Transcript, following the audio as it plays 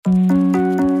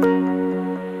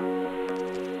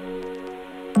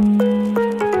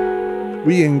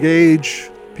we engage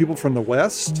people from the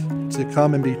West to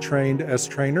come and be trained as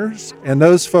trainers. And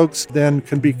those folks then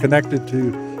can be connected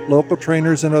to local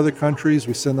trainers in other countries.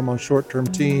 We send them on short-term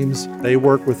teams. They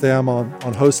work with them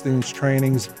on hosting these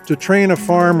trainings. To train a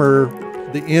farmer,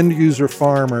 the end user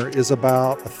farmer, is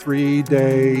about a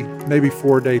 3-day, maybe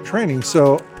 4-day training.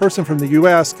 So a person from the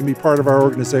U.S. can be part of our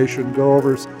organization, go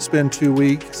over, spend 2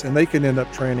 weeks, and they can end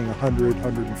up training 100,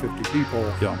 150 people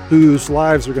whose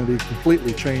lives are going to be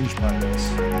completely changed by this.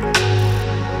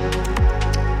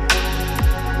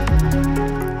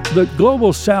 The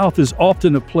Global South is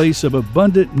often a place of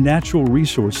abundant natural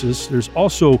resources. There's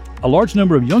also a large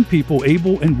number of young people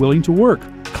able and willing to work.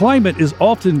 Climate is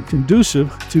often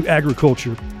conducive to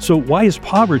agriculture. So why is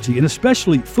poverty, and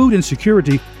especially food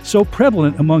insecurity, so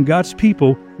prevalent among God's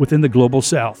people within the Global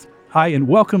South? Hi, and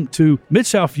welcome to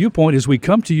Mid-South Viewpoint as we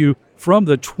come to you from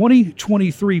the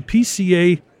 2023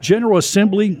 PCA General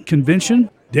Assembly Convention,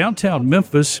 downtown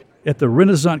Memphis at the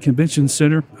Renaissance Convention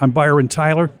Center. I'm Byron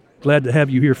Tyler. Glad to have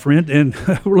you here, friend, and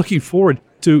we're looking forward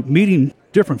to meeting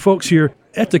different folks here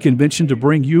at the convention to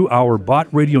bring you our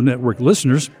Bot Radio Network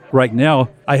listeners. Right now,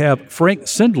 I have Frank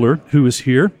Sindler, who is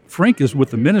here. Frank is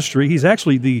with the ministry. He's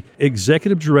actually the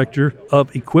Executive Director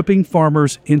of Equipping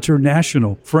Farmers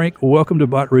International. Frank, welcome to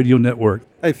Bot Radio Network.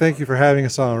 Hey, thank you for having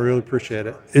us on. I really appreciate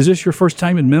it. Is this your first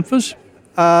time in Memphis?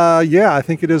 Yeah, I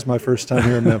think it is my first time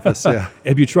here in Memphis, yeah.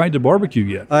 Have you tried to barbecue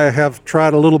yet? I have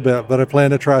tried a little bit, but I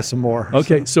plan to try some more.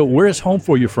 Okay, so where is home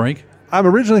for you, Frank? I'm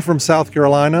originally from South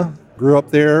Carolina, grew up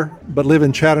there, but live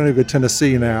in Chattanooga,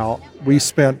 Tennessee now. We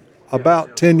spent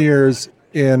about 10 years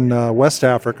in West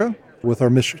Africa with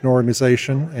our mission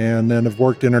organization, and then have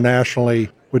worked internationally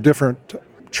with different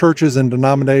churches and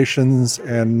denominations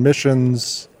and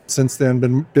missions. Since then,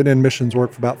 been in missions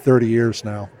work for about 30 years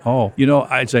now. Oh, you know,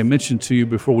 as I mentioned to you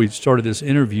before we started this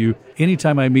interview,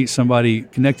 anytime I meet somebody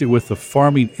connected with the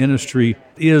farming industry,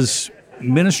 is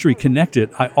ministry connected,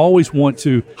 I always want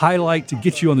to highlight, to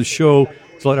get you on the show,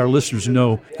 to let our listeners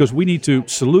know, because we need to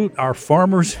salute our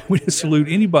farmers. We need to salute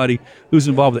anybody who's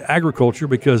involved with agriculture,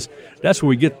 because that's where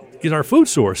we get our food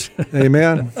source.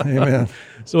 Amen. Amen.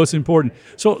 So it's important.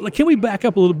 So can we back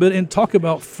up a little bit and talk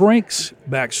about Frank's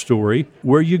backstory,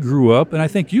 where you grew up? And I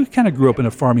think you kind of grew up in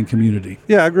a farming community.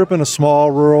 Yeah, I grew up in a small,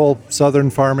 rural,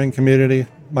 southern farming community.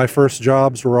 My first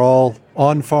jobs were all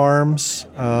on farms.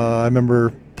 I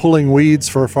remember pulling weeds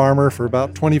for a farmer for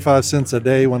about 25 cents a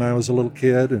day when I was a little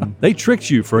kid. And they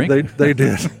tricked you, Frank. They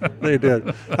did. They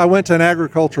did. I went to an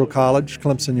agricultural college,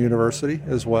 Clemson University,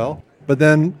 as well. But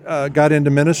then got into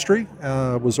ministry,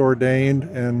 was ordained,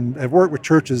 and have worked with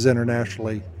churches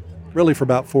internationally, really for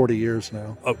about 40 years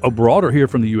now. Abroad or here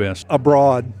from the U.S.?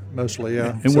 Abroad, mostly,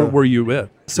 yeah. And where were you at?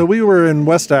 So we were in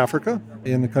West Africa,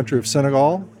 in the country of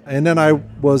Senegal. And then I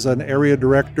was an area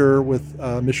director with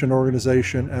a mission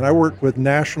organization, and I worked with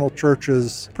national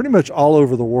churches pretty much all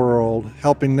over the world,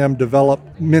 helping them develop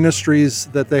ministries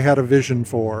that they had a vision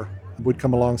for. Would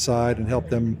come alongside and help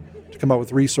them come up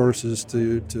with resources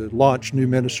to launch new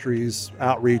ministries,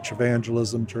 outreach,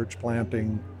 evangelism, church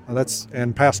planting,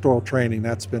 and pastoral training.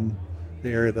 That's been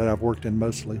the area that I've worked in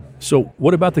mostly. So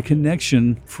what about the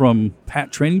connection from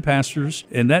training pastors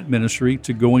in that ministry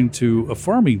to going to a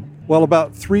farming? Well,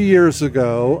 about 3 years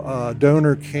ago, a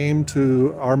donor came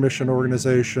to our mission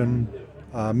organization,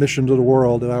 Mission to the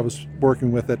World, that I was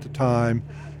working with at the time,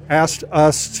 asked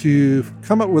us to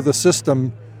come up with a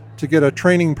system to get a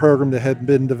training program that had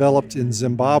been developed in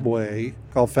Zimbabwe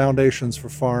called Foundations for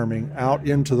Farming out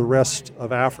into the rest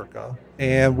of Africa.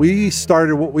 And we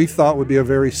started what we thought would be a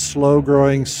very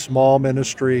slow-growing, small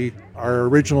ministry. Our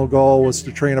original goal was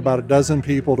to train about a dozen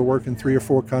people to work in 3 or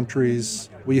 4 countries.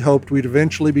 We hoped we'd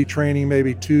eventually be training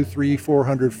maybe 200, 300,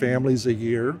 400 families a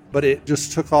year. But it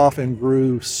just took off and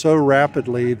grew so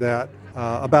rapidly that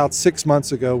about 6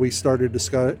 months ago, we started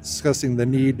discussing the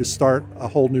need to start a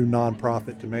whole new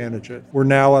nonprofit to manage it. We're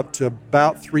now up to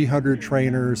about 300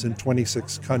 trainers in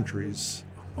 26 countries.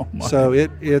 Oh my. So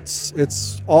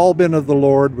it's all been of the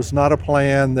Lord. Was not a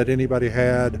plan that anybody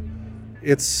had.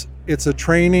 It's a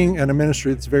training and a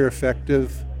ministry that's very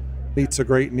effective, meets a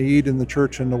great need in the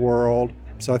church and the world.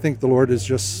 So I think the Lord has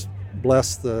just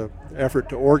blessed the effort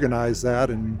to organize that,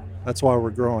 and that's why we're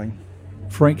growing.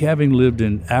 Frank, having lived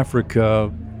in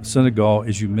Africa, Senegal,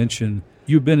 as you mentioned,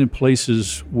 you've been in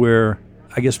places where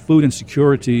I guess food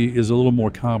insecurity is a little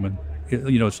more common. It's a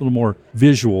little more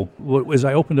visual. As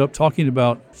I opened up talking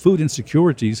about food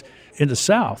insecurities in the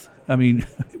South, I mean,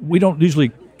 we don't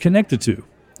usually connect the two.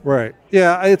 Right.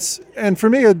 Yeah, and for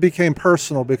me it became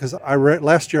personal because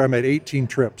last year I made 18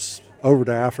 trips over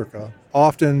to Africa,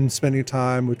 often spending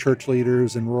time with church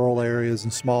leaders in rural areas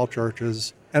and small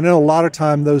churches. And then a lot of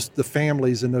time, the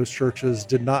families in those churches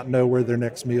did not know where their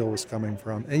next meal was coming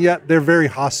from. And yet they're very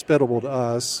hospitable to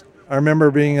us. I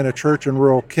remember being in a church in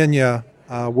rural Kenya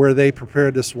where they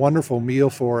prepared this wonderful meal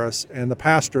for us. And the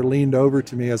pastor leaned over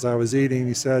to me as I was eating.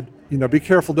 He said, be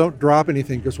careful, don't drop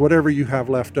anything, because whatever you have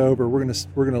left over, we're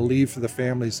going to leave for the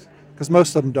families, because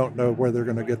most of them don't know where they're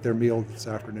going to get their meal this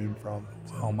afternoon from.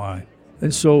 Oh, my.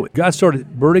 And so God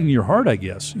started burdening your heart, I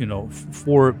guess,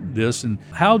 for this. And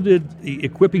how did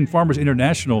Equipping Farmers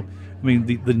International,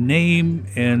 the name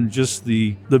and just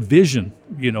the vision,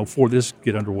 for this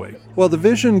get underway? Well, the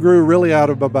vision grew really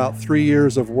out of about 3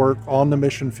 years of work on the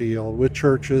mission field with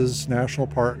churches, national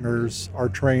partners, our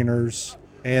trainers,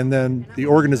 and then the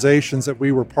organizations that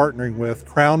we were partnering with.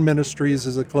 Crown Ministries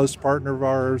is a close partner of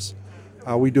ours.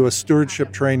 We do a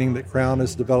stewardship training that Crown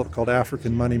has developed called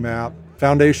African Money Map.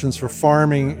 Foundations for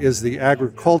Farming is the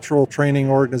agricultural training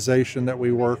organization that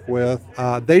we work with.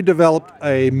 They developed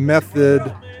a method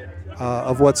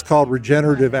of what's called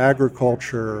regenerative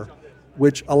agriculture,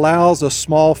 which allows a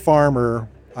small farmer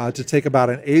to take about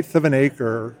 1/8 of an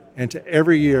acre and to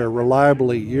every year,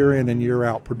 reliably, year in and year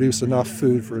out, produce enough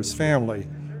food for his family.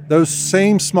 Those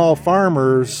same small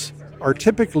farmers are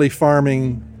typically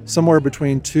farming somewhere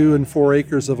between 2 and 4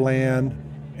 acres of land,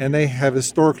 and they have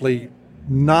historically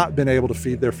not been able to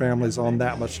feed their families on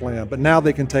that much land. But now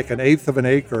they can take 1/8 of an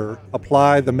acre,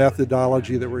 apply the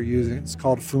methodology that we're using. It's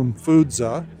called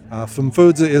Fumfudza.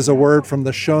 Fumfudza is a word from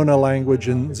the Shona language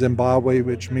in Zimbabwe,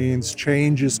 which means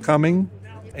change is coming.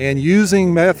 And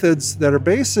using methods that are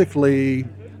basically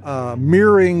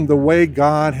mirroring the way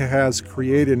God has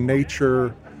created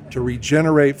nature to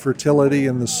regenerate fertility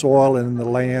in the soil and in the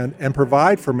land and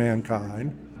provide for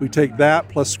mankind. We take that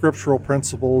plus scriptural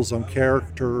principles on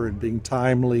character and being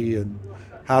timely and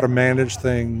how to manage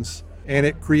things. And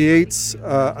it creates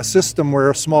a system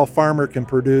where a small farmer can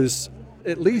produce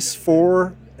at least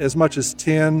 4, as much as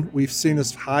 10. We've seen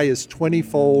as high as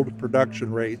 20-fold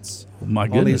production rates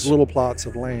on these little plots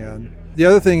of land. The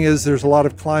other thing is there's a lot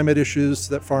of climate issues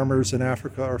that farmers in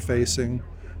Africa are facing,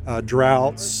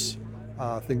 droughts,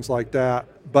 things like that.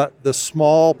 But the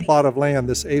small plot of land,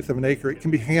 this 1/8 of an acre, it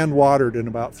can be hand watered in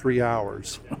about 3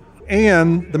 hours.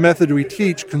 And the method we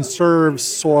teach conserves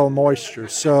soil moisture.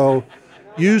 So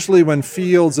usually when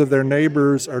fields of their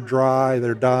neighbors are dry,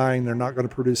 they're dying, they're not going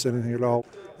to produce anything at all.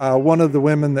 One of the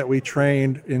women that we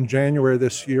trained in January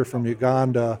this year from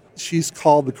Uganda, she's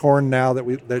called the corn now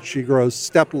that she grows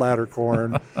stepladder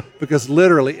corn because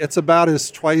literally it's about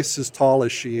twice as tall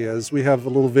as she is. We have a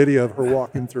little video of her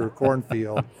walking through a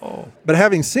cornfield. But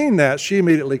having seen that, she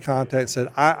immediately contacted and said,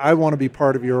 I want to be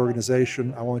part of your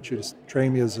organization. I want you to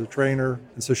train me as a trainer.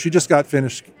 And so she just got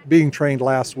finished being trained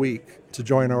last week to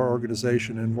join our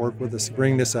organization and work with us,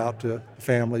 bring this out to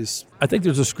families. I think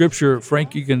there's a scripture,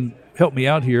 Frank, you can help me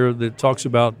out here, that talks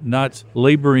about not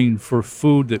laboring for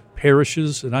food that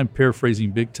perishes, and I'm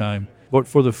paraphrasing big time, but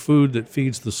for the food that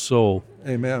feeds the soul.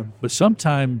 Amen. But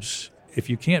sometimes if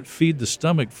you can't feed the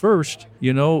stomach first,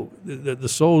 the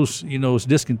soul's, is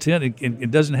discontent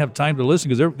and doesn't have time to listen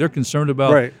because they're concerned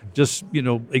about just,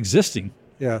 existing.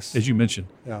 Yes. As you mentioned.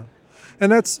 Yeah.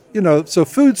 And that's, so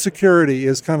food security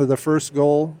is kind of the first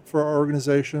goal for our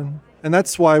organization. And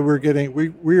that's why we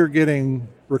are getting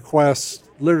requests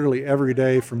literally every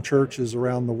day from churches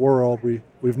around the world.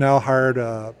 We've now hired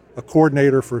a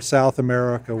coordinator for South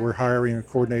America. We're hiring a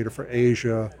coordinator for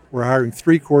Asia. We're hiring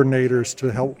 3 coordinators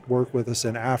to help work with us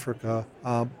in Africa.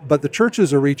 But the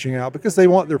churches are reaching out because they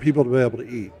want their people to be able to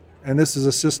eat. And this is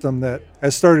a system that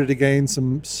has started to gain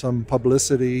some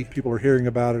publicity. People are hearing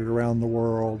about it around the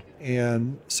world.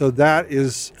 And so that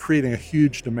is creating a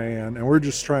huge demand, and we're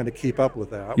just trying to keep up with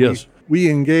that. Yes. We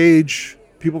engage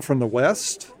people from the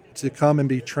West to come and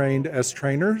be trained as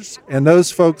trainers, and those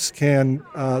folks can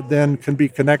be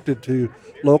connected to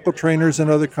local trainers in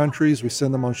other countries. We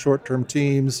send them on short-term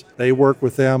teams. They work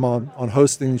with them on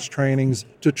hosting these trainings.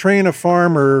 To train a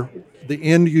farmer, the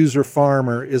end user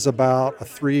farmer, is about a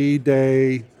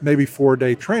 3-day, maybe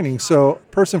 4-day training. So a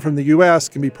person from the U.S.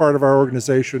 can be part of our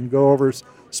organization, go over,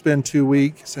 spend 2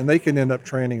 weeks, and they can end up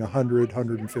training 100,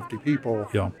 150 people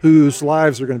whose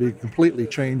lives are going to be completely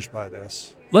changed by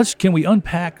this. Can we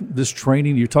unpack this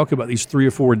training? You talk about these 3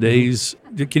 or 4 days.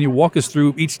 Can you walk us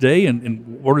through each day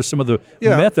and what are some of the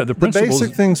the principles? The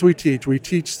basic things we teach. We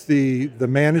teach the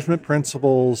management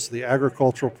principles, the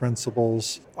agricultural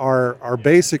principles, our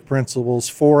basic principles.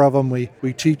 4 of them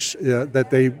we teach that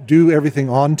they do everything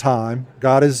on time.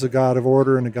 God is a God of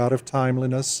order and a God of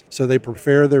timeliness. So they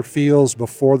prepare their fields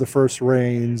before the first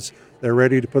rains. They're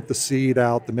ready to put the seed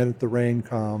out the minute the rain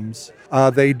comes.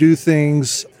 They do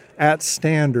things at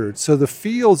standard. So the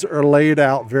fields are laid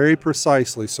out very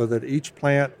precisely so that each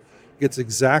plant gets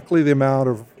exactly the amount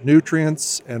of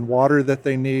nutrients and water that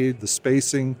they need, the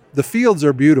spacing. The fields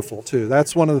are beautiful too.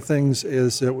 That's one of the things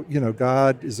is that,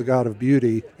 God is a God of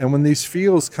beauty. And when these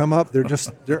fields come up,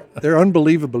 they're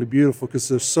unbelievably beautiful because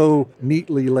they're so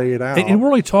neatly laid out. And we're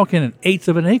only talking an eighth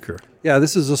of an acre. Yeah,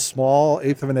 this is a small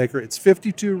eighth of an acre. It's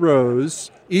 52 rows.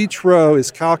 Each row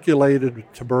is calculated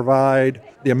to provide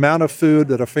the amount of food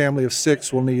that a family of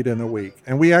 6 will need in a week.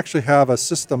 And we actually have a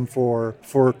system for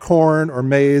corn or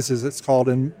maize, as it's called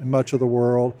in much of the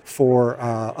world, for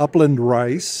upland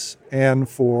rice, and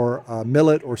for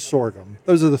millet or sorghum.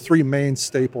 Those are the 3 main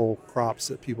staple crops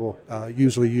that people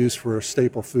usually use for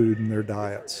staple food in their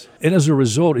diets. And as a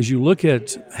result, as you look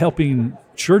at helping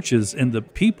churches and the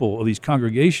people of these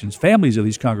congregations, families of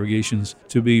these congregations,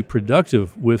 to be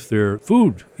productive with their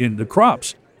food in the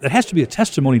crops, that has to be a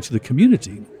testimony to the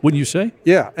community, wouldn't you say?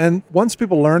 Yeah, and once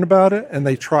people learn about it and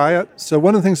they try it, so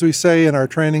one of the things we say in our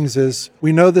trainings is,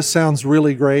 we know this sounds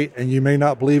really great and you may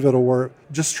not believe it'll work,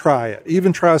 just try it.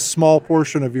 Even try a small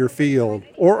portion of your field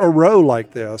or a row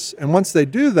like this. And once they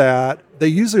do that, they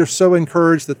usually are so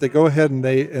encouraged that they go ahead and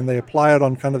they apply it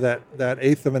on kind of that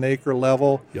eighth of an acre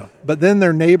level. Yeah. But then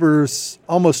their neighbors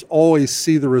almost always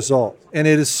see the result. And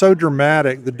it is so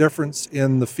dramatic, the difference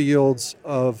in the fields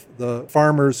of the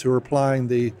farmers who are applying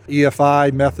the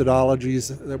EFI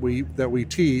methodologies that we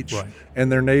teach, right,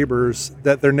 and their neighbors,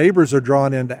 that their neighbors are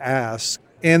drawn in to ask.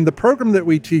 And the program that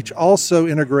we teach also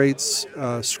integrates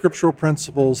scriptural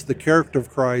principles, the character of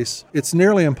Christ. It's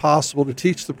nearly impossible to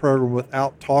teach the program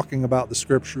without talking about the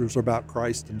scriptures or about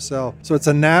Christ himself. So it's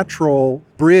a natural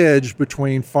bridge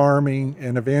between farming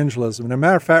and evangelism. And as a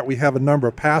matter of fact, we have a number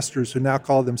of pastors who now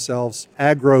call themselves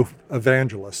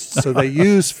agro-evangelists. So they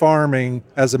use farming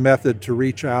as a method to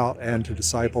reach out and to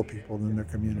disciple people in their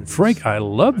communities. Frank, I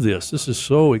love this. This is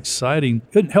so exciting.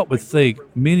 Couldn't help but think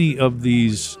many of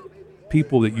these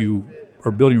people that you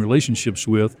are building relationships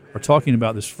with are talking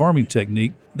about this farming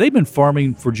technique. They've been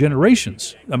farming for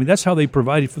generations. I mean, that's how they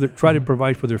try to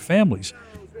provide for their families.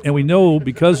 And we know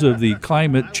because of the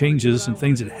climate changes and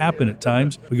things that happen at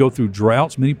times, we go through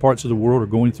droughts. Many parts of the world are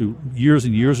going through years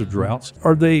and years of droughts.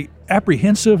 Are they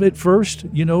apprehensive at first,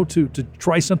 to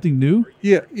try something new?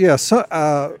 Yeah.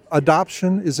 So,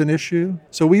 adoption is an issue.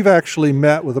 So we've actually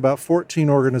met with about 14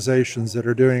 organizations that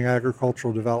are doing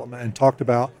agricultural development and talked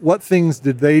about what things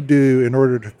did they do in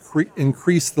order to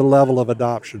increase the level of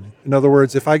adoption. In other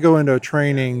words, if I go into a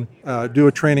training, do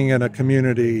a training in a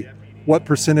community, what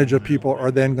percentage of people are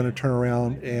then going to turn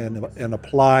around and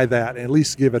apply that and at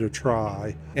least give it a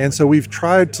try? And so we've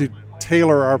tried to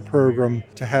tailor our program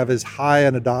to have as high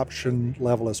an adoption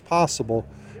level as possible.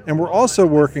 And we're also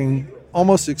working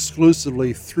almost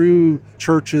exclusively through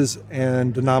churches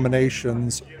and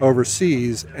denominations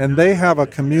overseas, and they have a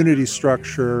community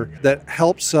structure that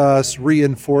helps us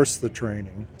reinforce the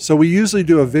training. So we usually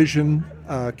do a vision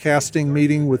casting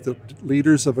meeting with the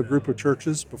leaders of a group of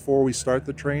churches before we start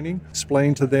the training,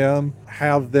 explain to them,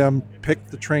 have them pick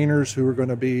the trainers who are going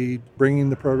to be bringing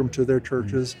the program to their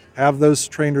churches, have those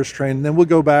trainers trained, and then we'll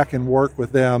go back and work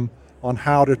with them on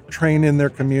how to train in their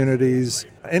communities.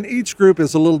 And each group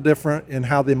is a little different in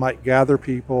how they might gather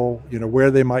people,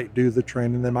 where they might do the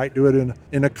training. They might do it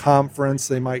in a conference,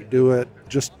 they might do it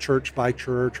just church by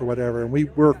church or whatever. And we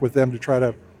work with them to try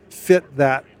to fit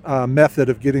that method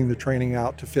of getting the training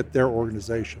out to fit their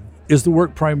organization. Is the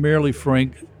work primarily,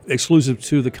 Frank, exclusive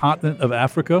to the continent of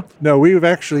Africa? No, we've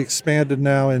actually expanded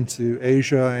now into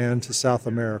Asia and to South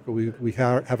America. We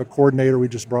have a coordinator we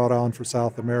just brought on for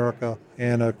South America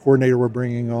and a coordinator we're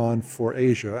bringing on for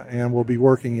Asia. And we'll be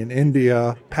working in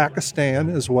India, Pakistan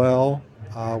as well.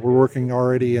 We're working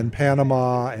already in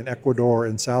Panama and Ecuador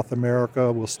in South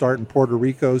America. We'll start in Puerto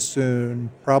Rico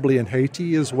soon, probably in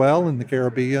Haiti as well, in the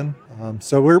Caribbean.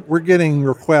 So we're getting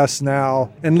requests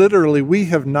now, and literally we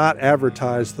have not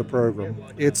advertised the program.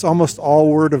 It's almost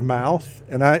all word of mouth,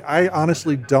 and I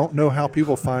honestly don't know how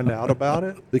people find out about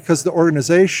it because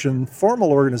the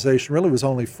formal organization really was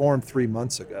only formed 3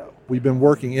 months ago. We've been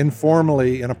working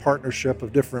informally in a partnership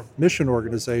of different mission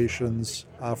organizations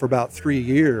for about 3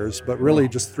 years, but really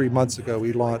just 3 months ago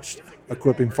we launched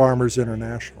Equipping Farmers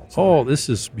International. Oh, this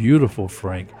is beautiful,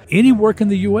 Frank. Any work in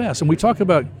the U.S., and we talk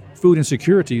about food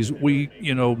insecurities, we,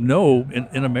 know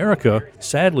in America,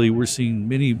 sadly, we're seeing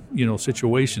many,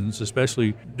 situations,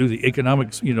 especially due to the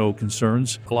economic,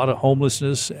 concerns, a lot of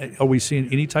homelessness. Are we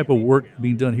seeing any type of work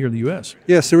being done here in the U.S.?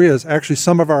 Yes, there is. Actually,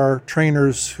 some of our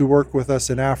trainers who work with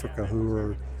us in Africa, who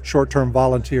are short-term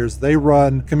volunteers. They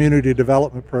run community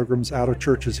development programs out of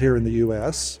churches here in the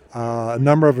U.S. A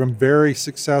number of them very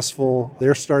successful.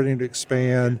 They're starting to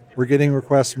expand. We're getting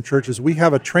requests from churches. We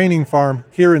have a training farm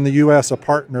here in the U.S., a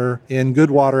partner in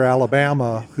Goodwater,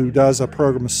 Alabama, who does a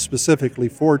program specifically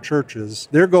for churches.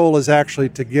 Their goal is actually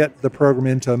to get the program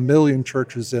into 1 million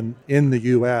churches in the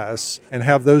U.S. and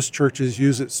have those churches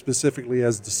use it specifically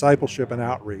as discipleship and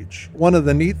outreach. One of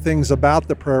the neat things about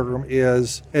the program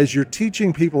is as you're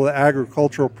teaching people the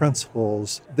agricultural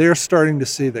principles, they're starting to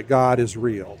see that God is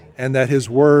real and that his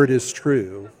word is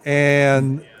true.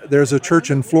 And there's a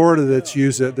church in Florida that's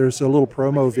used it. There's a little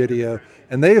promo video,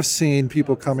 and they have seen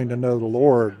people coming to know the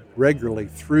Lord regularly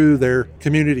through their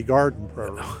community garden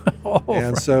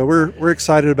program. So we're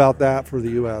excited about that for the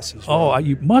U.S. as well.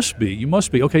 You must be.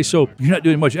 Okay, so you're not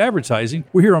doing much advertising.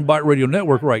 We're here on Bite Radio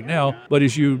Network right now, but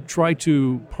as you try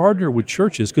to partner with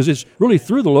churches, because it's really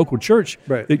through the local church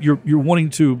that you're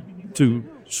wanting to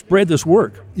spread this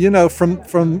work.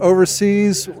 From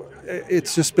overseas,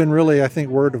 it's just been really, I think,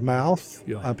 word of mouth.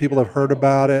 People have heard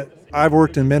about it. I've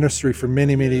worked in ministry for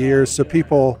many, many years, so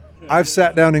I've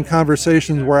sat down in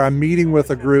conversations where I'm meeting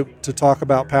with a group to talk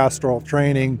about pastoral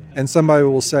training, and somebody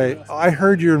will say, I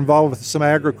heard you're involved with some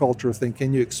agriculture thing.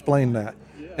 Can you explain that?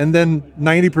 And then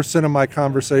 90% of my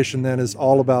conversation then is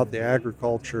all about the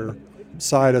agriculture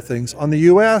side of things. On the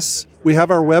U.S., we have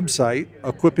our website,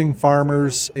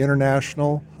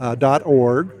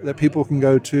 equippingfarmersinternational.org, that people can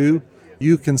go to.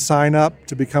 You can sign up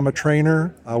to become a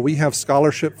trainer. We have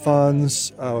scholarship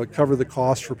funds, cover the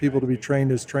cost for people to be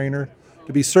trained as trainer.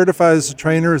 To be certified as a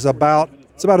trainer is about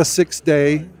a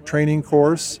 6-day training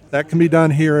course. That can be done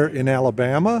here in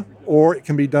Alabama, or it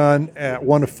can be done at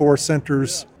one of 4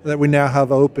 centers that we now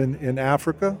have open in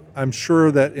Africa. I'm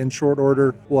sure that in short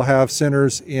order we'll have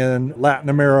centers in Latin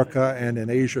America and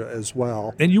in Asia as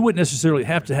well. And you wouldn't necessarily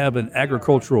have to have an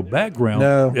agricultural background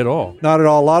at all. Not at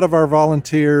all. A lot of our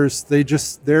volunteers,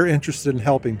 they're interested in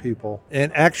helping people.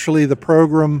 And actually the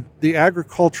program, the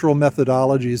agricultural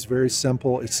methodology is very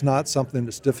simple. It's not something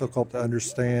that's difficult to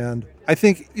understand. I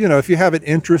think, if you have an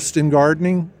interest in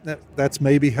gardening, that's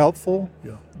maybe helpful.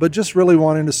 Yeah. But just really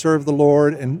wanting to serve the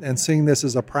Lord and seeing this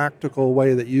as a practical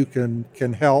way that you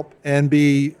can help and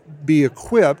be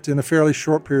equipped in a fairly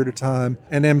short period of time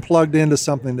and then plugged into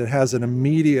something that has an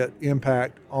immediate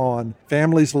impact on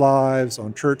families' lives,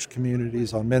 on church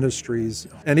communities, on ministries,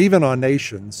 and even on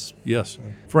nations. Yes.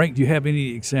 Frank, do you have any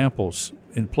examples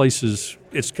in places,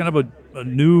 it's kind of a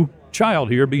new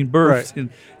child here being birthed and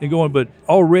going, but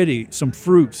already some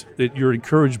fruit that you're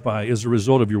encouraged by as a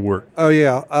result of your work? Oh,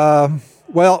 yeah.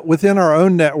 Well, within our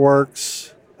own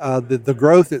networks, the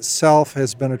growth itself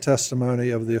has been a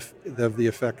testimony of the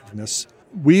effectiveness.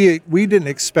 We didn't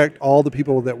expect all the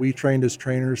people that we trained as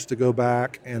trainers to go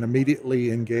back and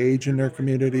immediately engage in their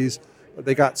communities, but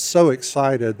they got so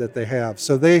excited that they have.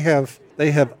 So they have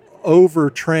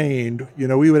overtrained.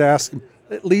 We would ask them,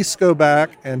 at least go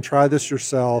back and try this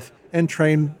yourself and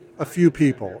train a few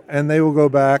people. And they will go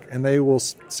back and they will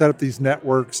set up these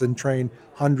networks and train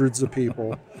hundreds of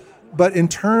people. But in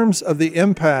terms of the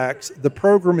impact, the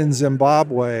program in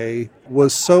Zimbabwe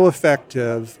was so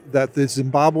effective that the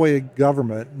Zimbabwe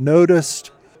government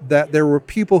noticed that there were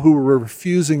people who were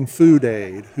refusing food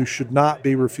aid, who should not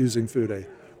be refusing food aid.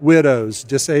 Widows,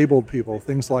 disabled people,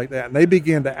 things like that. And they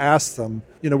began to ask them,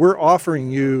 we're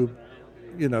offering you,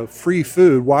 free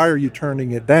food. Why are you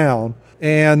turning it down?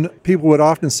 And people would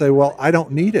often say, well, I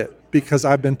don't need it, because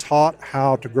I've been taught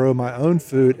how to grow my own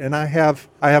food, and I have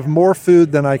more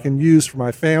food than I can use for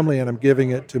my family, and I'm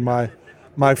giving it to my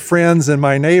friends and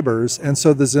my neighbors. And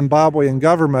so the Zimbabwean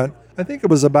government, I think it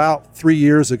was about 3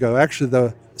 years ago, actually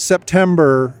the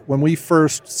September, when we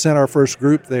first sent our first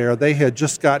group there, they had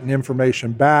just gotten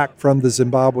information back from the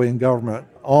Zimbabwean government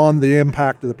on the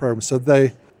impact of the program. So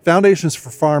the Foundations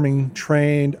for Farming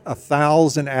trained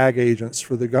 1,000 ag agents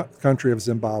for the country of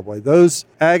Zimbabwe. Those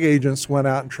ag agents went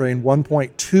out and trained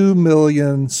 1.2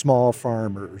 million small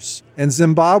farmers. And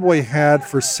Zimbabwe had,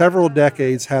 for several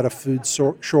decades, had a food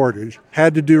shortage,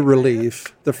 had to do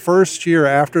relief. The first year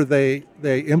after they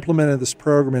implemented this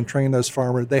program and trained those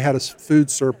farmers, they had a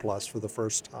food surplus for the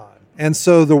first time. And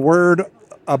so the word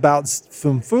about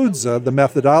Fumfudza, the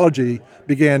methodology,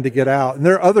 began to get out. And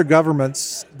there are other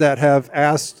governments that have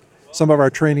asked some of our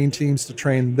training teams to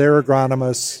train their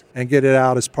agronomists and get it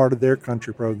out as part of their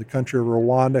country program. The country of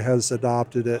Rwanda has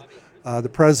adopted it. The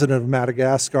president of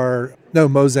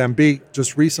Mozambique,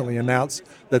 just recently announced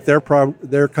that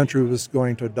their country was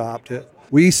going to adopt it.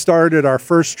 We started our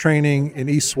first training in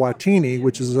East Swatini,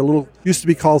 which is used to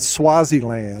be called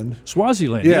Swaziland.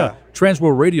 Swaziland, Yeah. yeah.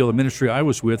 Transworld Radio, the ministry I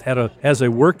was with, has a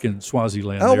work in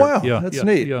Swaziland. Oh, there. wow. Yeah, That's yeah,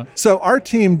 neat. Yeah. So our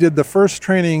team did the first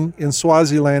training in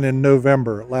Swaziland in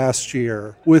November last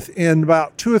year. Within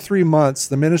about 2 or 3 months,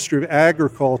 the Ministry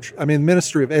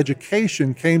of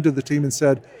Education came to the team and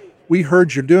said, "We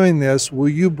heard you're doing this. Will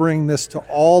you bring this to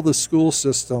all the school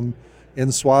system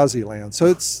in Swaziland?" So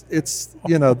it's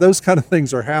those kind of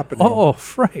things are happening. Oh,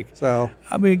 Frank. So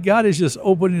God is just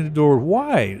opening the door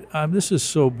wide. This is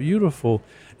so beautiful.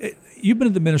 You've been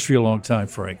in the ministry a long time,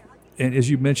 Frank, and as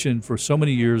you mentioned, for so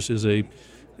many years as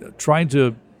trying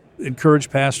to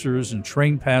encourage pastors and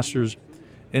train pastors,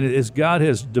 and as God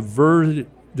has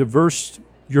diversed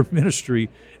your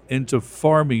ministry into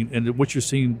farming and what you're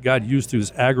seeing God use through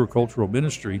this agricultural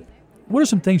ministry. What are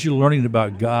some things you're learning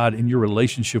about God and your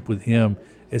relationship with Him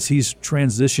as He's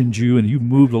transitioned you and you've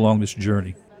moved along this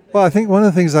journey? Well, I think one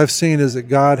of the things I've seen is that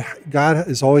God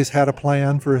has always had a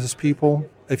plan for His people.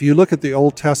 If you look at the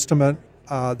Old Testament,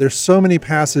 there's so many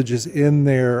passages in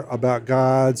there about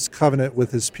God's covenant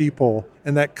with His people,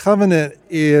 and that covenant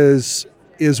is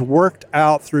worked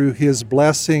out through His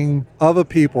blessing of a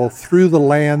people through the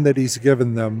land that He's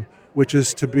given them, which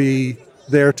is to be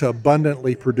there to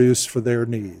abundantly produce for their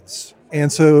needs.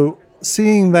 And so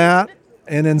seeing that,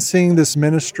 and then seeing this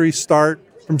ministry start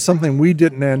from something we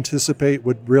didn't anticipate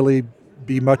would really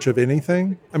be much of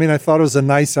anything. I thought it was a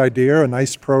nice idea, a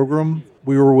nice program.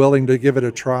 We were willing to give it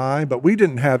a try, but we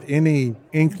didn't have any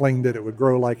inkling that it would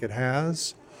grow like it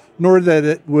has, nor that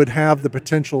it would have the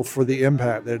potential for the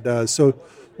impact that it does. So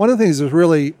one of the things that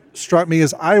really struck me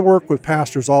is I work with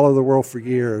pastors all over the world for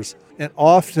years, and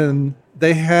often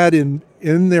they had in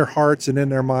their hearts and in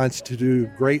their minds to do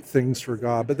great things for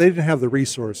God, but they didn't have the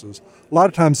resources. A lot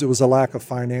of times it was a lack of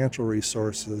financial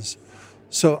resources.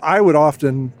 So I would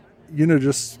often,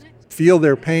 just feel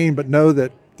their pain, but know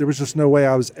that there was just no way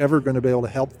I was ever going to be able to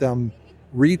help them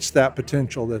reach that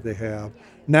potential that they have.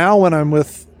 Now when I'm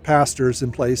with pastors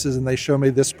in places and they show me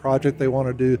this project they want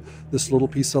to do, this little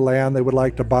piece of land they would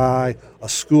like to buy, a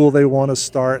school they want to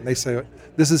start, and they say,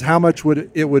 this is how much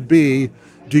it would be.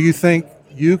 Do you think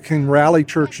you can rally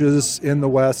churches in the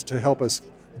West to help us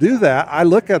do that? I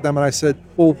look at them and I said,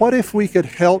 well, what if we could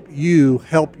help you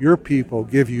help your people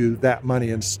give you that money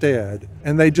instead?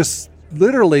 And they just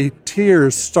literally,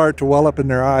 tears start to well up in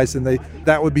their eyes, and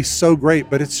that would be so great,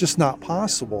 but it's just not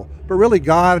possible. But really,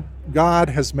 God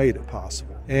has made it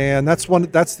possible. And that's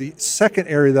the second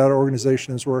area that our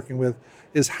organization is working with,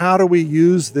 is how do we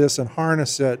use this and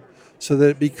harness it so that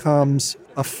it becomes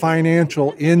a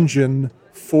financial engine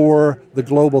for the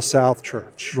Global South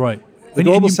Church. Right. The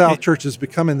Global South Church is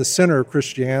becoming the center of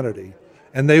Christianity,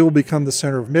 and they will become the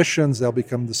center of missions. They'll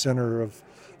become the center of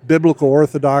biblical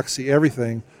orthodoxy,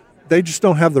 everything. They just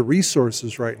don't have the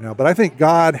resources right now. But I think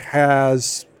God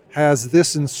has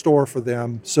this in store for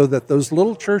them so that those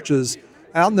little churches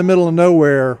out in the middle of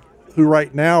nowhere who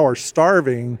right now are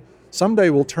starving, someday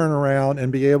will turn around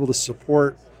and be able to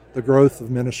support the growth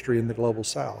of ministry in the Global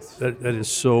South. That is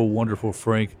so wonderful,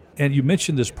 Frank. And you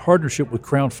mentioned this partnership with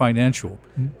Crown Financial,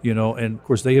 and of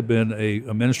course they have been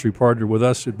a ministry partner with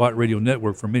us at Bott Radio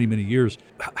Network for many, many years.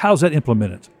 How's that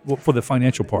implemented for the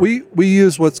financial part? We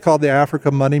use what's called the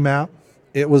Africa Money Map.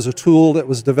 It was a tool that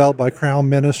was developed by Crown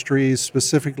Ministries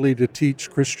specifically to teach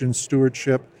Christian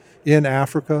stewardship in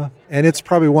Africa. And it's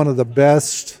probably one of the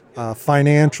best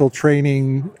financial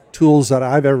training tools that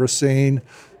I've ever seen.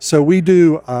 So we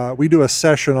do a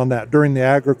session on that during the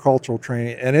agricultural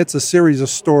training, and it's a series of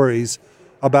stories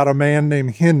about a man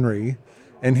named Henry.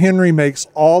 And Henry makes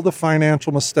all the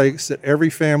financial mistakes that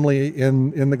every family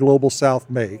in the Global South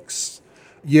makes.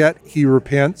 Yet he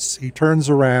repents, he turns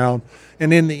around,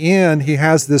 and in the end, he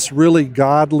has this really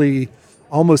godly,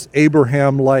 almost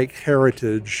Abraham-like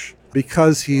heritage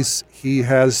because he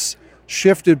has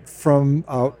shifted from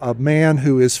a man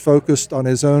who is focused on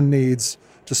his own needs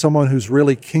to someone who's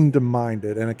really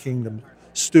kingdom-minded and a kingdom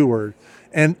steward.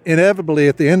 And inevitably,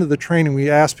 at the end of the training, we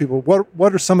ask people,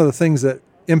 what are some of the things that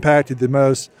impacted the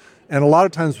most? And a lot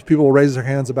of times people will raise their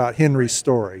hands about Henry's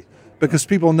story because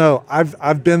people know,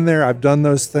 I've been there, I've done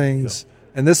those things,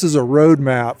 and this is a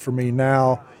roadmap for me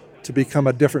now to become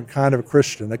a different kind of a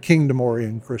Christian, a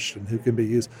kingdom-oriented Christian who can be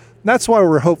used. And that's why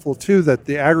we're hopeful, too, that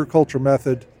the agriculture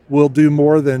method will do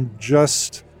more than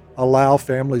just allow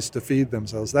families to feed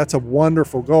themselves. That's a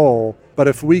wonderful goal, but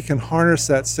if we can harness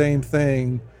that same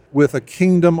thing with a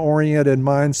kingdom-oriented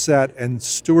mindset and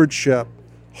stewardship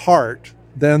heart,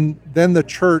 then the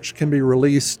church can be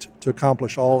released to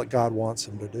accomplish all that God wants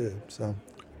them to do. So,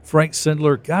 Frank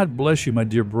Sindler, God bless you, my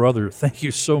dear brother. Thank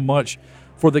you so much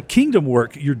for the kingdom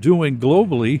work you're doing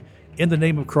globally in the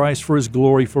name of Christ, for his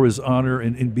glory, for his honor,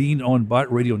 and being on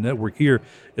Bot Radio Network here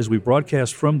as we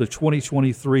broadcast from the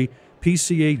 2023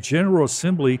 PCA General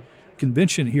Assembly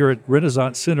Convention here at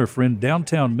Renaissance Center, friend,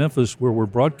 downtown Memphis, where we're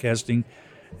broadcasting.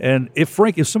 And if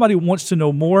somebody wants to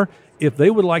know more, if they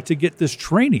would like to get this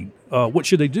training, what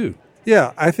should they do?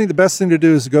 Yeah, I think the best thing to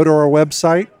do is go to our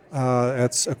website.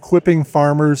 That's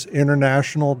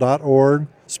equippingfarmersinternational.org,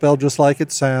 spelled just like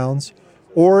it sounds.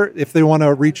 Or if they want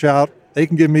to reach out, they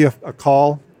can give me a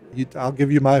call. I'll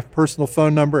give you my personal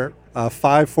phone number,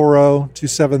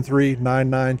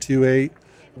 540-273-9928.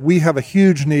 We have a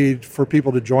huge need for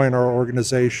people to join our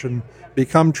organization,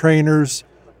 become trainers.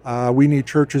 We need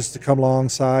churches to come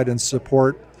alongside and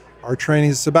support our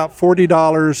training. It's about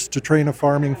 $40 to train a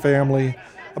farming family,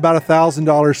 about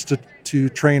 $1,000 to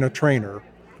train a trainer.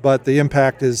 But the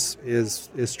impact is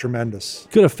tremendous.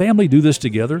 Could a family do this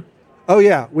together? Oh,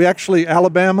 yeah.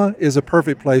 Alabama is a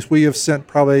perfect place. We have sent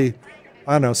probably,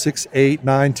 6, 8,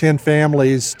 9, 10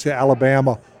 families to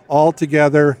Alabama all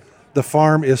together. The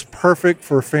farm is perfect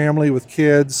for a family with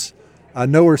kids.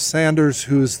 Noah Sanders,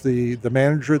 who's the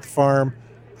manager at the farm,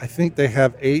 I think they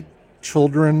have 8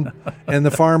 children, and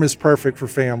the farm is perfect for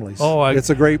families. It's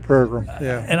a great program.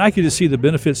 Yeah. And I could just see the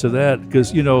benefits of that because,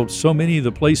 so many of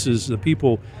the places, the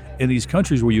people in these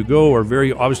countries where you go are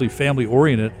very obviously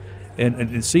family-oriented,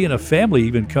 and seeing a family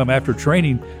even come after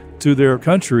training to their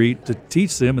country to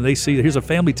teach them, and they see here's a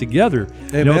family together.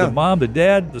 Amen. The mom, the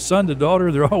dad, the son, the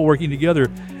daughter, they're all working together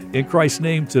in Christ's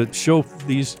name to show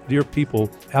these dear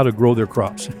people how to grow their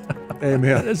crops.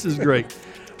 Amen. This is great.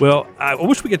 Well, I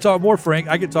wish we could talk more, Frank.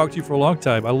 I could talk to you for a long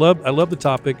time. I love the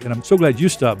topic, and I'm so glad you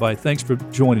stopped by. Thanks for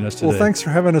joining us today. Well, thanks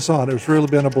for having us on. It's really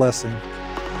been a blessing.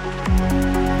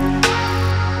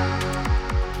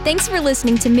 Thanks for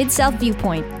listening to Mid-South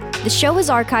Viewpoint. The show is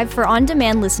archived for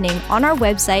on-demand listening on our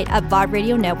website at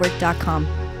bodradionetwork.com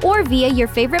or via your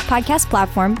favorite podcast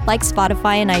platform like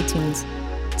Spotify and iTunes.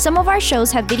 Some of our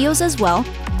shows have videos as well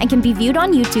and can be viewed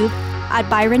on YouTube at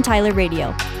Byron Tyler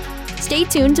Radio. Stay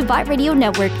tuned to Bot Radio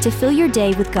Network to fill your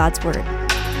day with God's Word.